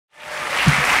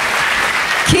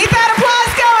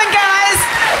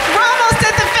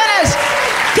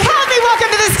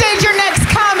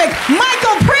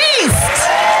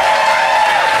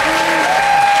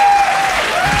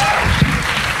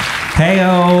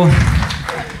Heyo.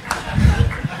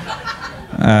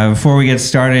 Before we get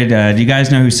started, do you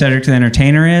guys know who Cedric the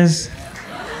Entertainer is?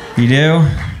 You do?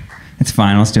 It's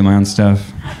fine, I'll just do my own stuff.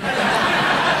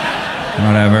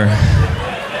 Whatever.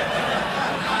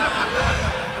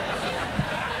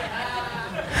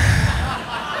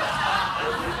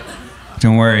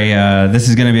 Don't worry, this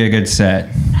is gonna be a good set.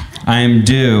 I am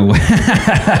due.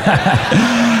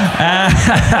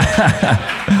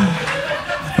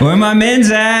 Where my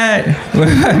men's at?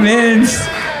 Where my men's?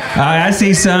 I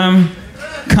see some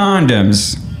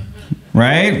condoms,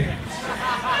 right?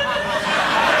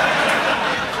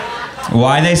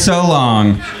 Why are they so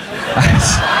long?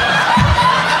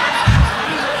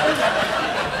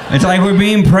 It's like we're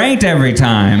being pranked every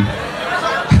time.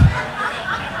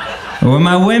 Where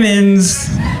my women's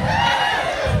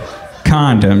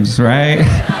condoms, right?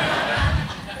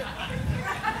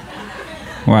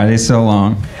 Why are they so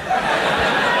long?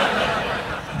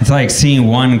 It's like seeing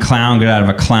one clown get out of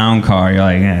a clown car. You're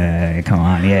like, hey, come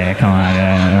on, yeah, come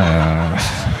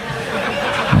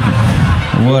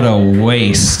on. What a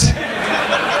waste.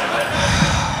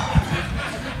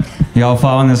 Y'all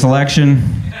following this election?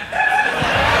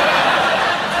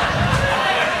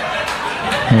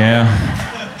 Yeah.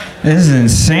 This is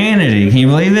insanity. Can you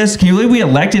believe this? Can you believe we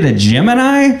elected a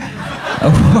Gemini?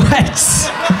 What?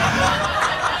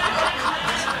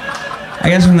 I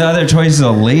guess from the other choice is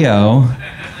a Leo.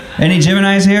 Any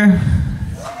Geminis here?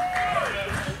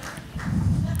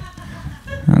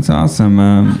 That's awesome.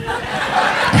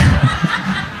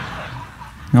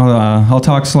 I'll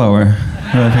talk slower.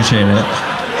 Really appreciate it.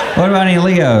 What about any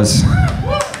Leos?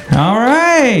 All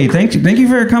right. Thank you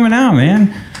for coming out,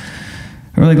 man.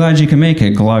 I'm really glad you can make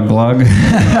it. Glug, glug.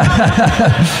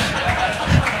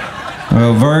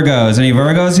 Oh, Virgos. Any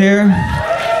Virgos here?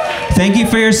 Thank you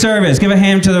for your service. Give a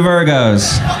hand to the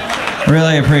Virgos.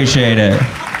 Really appreciate it.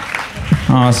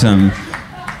 Awesome.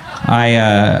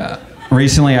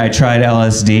 Recently I tried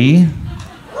LSD.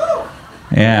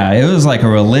 Yeah, it was like a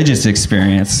religious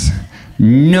experience.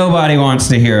 Nobody wants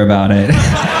to hear about it.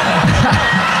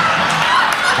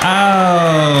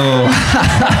 Oh.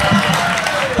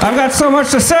 I've got so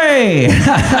much to say.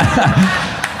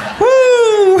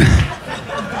 Woo!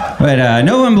 But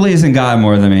no one believes in God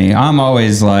more than me. I'm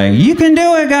always like, you can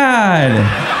do it,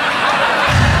 God.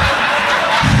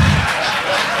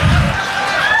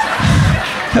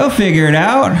 He'll figure it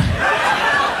out.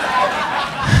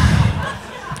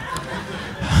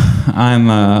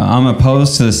 I'm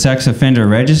opposed to the sex offender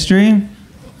registry.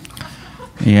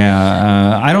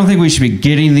 Yeah, I don't think we should be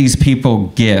getting these people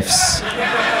gifts.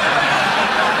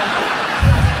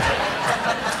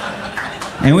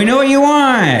 And we know what you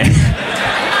want.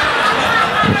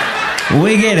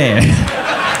 We get it.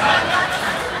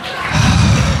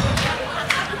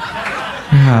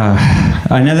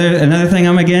 Another thing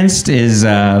I'm against is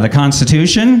the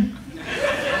Constitution.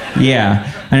 Yeah,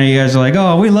 I know you guys are like,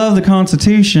 oh, we love the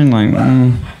Constitution. Like, I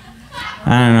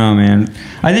don't know, man.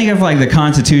 I think if like the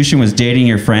Constitution was dating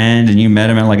your friend and you met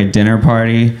him at like a dinner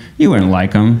party, you wouldn't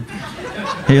like him.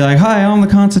 He'd be like, hi, I'm the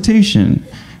Constitution.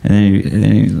 And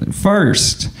then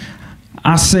first,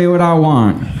 I say what I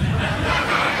want.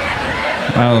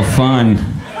 Oh, fun.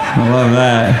 I love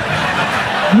that.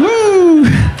 Woo!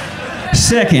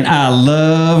 Second, I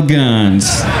love guns.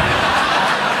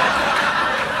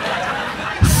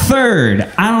 Third,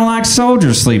 I don't like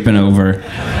soldiers sleeping over.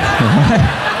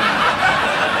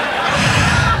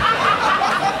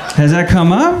 Has that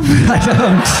come up? I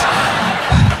don't.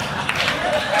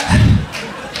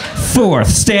 Fourth,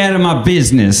 stay out of my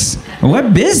business.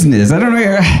 What business? I don't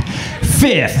know.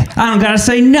 Fifth, I don't gotta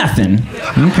say nothing.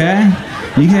 Okay?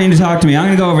 You can't even talk to me. I'm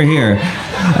gonna go over here.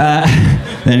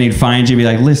 Then he'd find you and be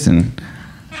like, listen,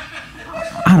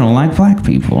 I don't like black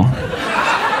people.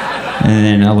 And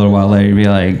then a little while later he'd be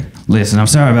like, listen, I'm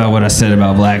sorry about what I said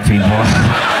about black people.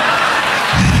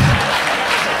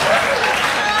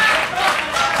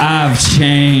 I've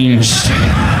changed.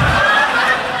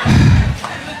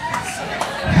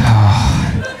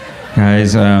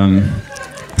 Guys,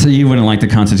 so you wouldn't like the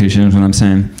Constitution is what I'm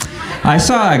saying. I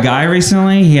saw a guy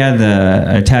recently, he had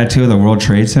a tattoo of the World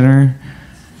Trade Center.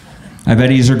 I bet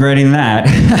he's regretting that.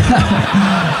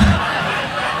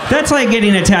 That's like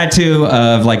getting a tattoo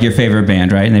of like your favorite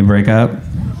band, right? And they break up,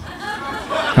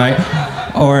 right?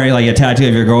 Or like a tattoo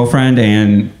of your girlfriend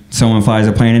and someone flies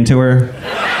a plane into her.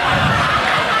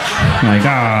 Like,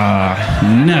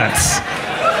 nuts.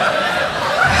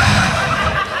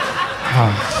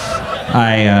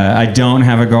 I don't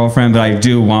have a girlfriend, but I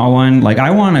do want one. Like,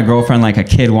 I want a girlfriend like a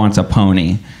kid wants a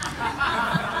pony.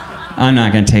 I'm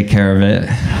not gonna take care of it.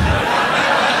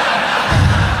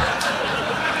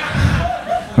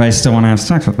 but I still want to have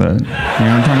sex with it. You know what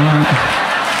I'm talking about?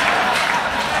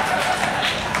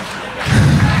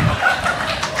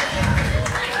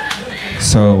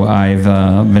 So I've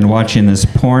been watching this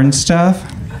porn stuff.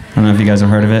 I don't know if you guys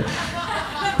have heard of it.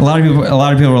 A lot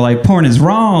of people are like, porn is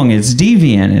wrong, it's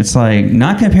deviant. It's like,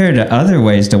 not compared to other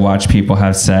ways to watch people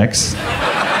have sex.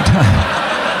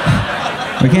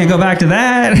 We can't go back to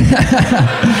that.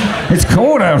 It's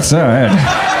cold outside.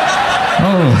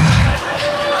 Oh.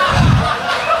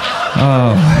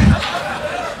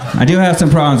 I do have some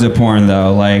problems with porn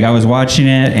though. Like, I was watching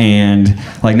it and,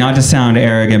 like, not to sound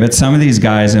arrogant, but some of these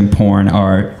guys in porn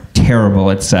are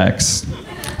terrible at sex.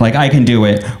 Like, I can do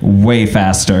it way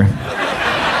faster.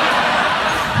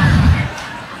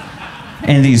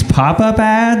 And these pop-up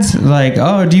ads, like,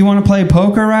 oh, do you want to play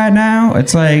poker right now?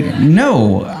 It's like,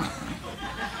 no.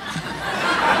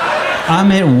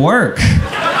 I'm at work.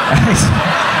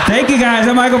 Thank you guys,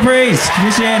 I'm Michael Priest.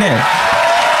 Appreciate it.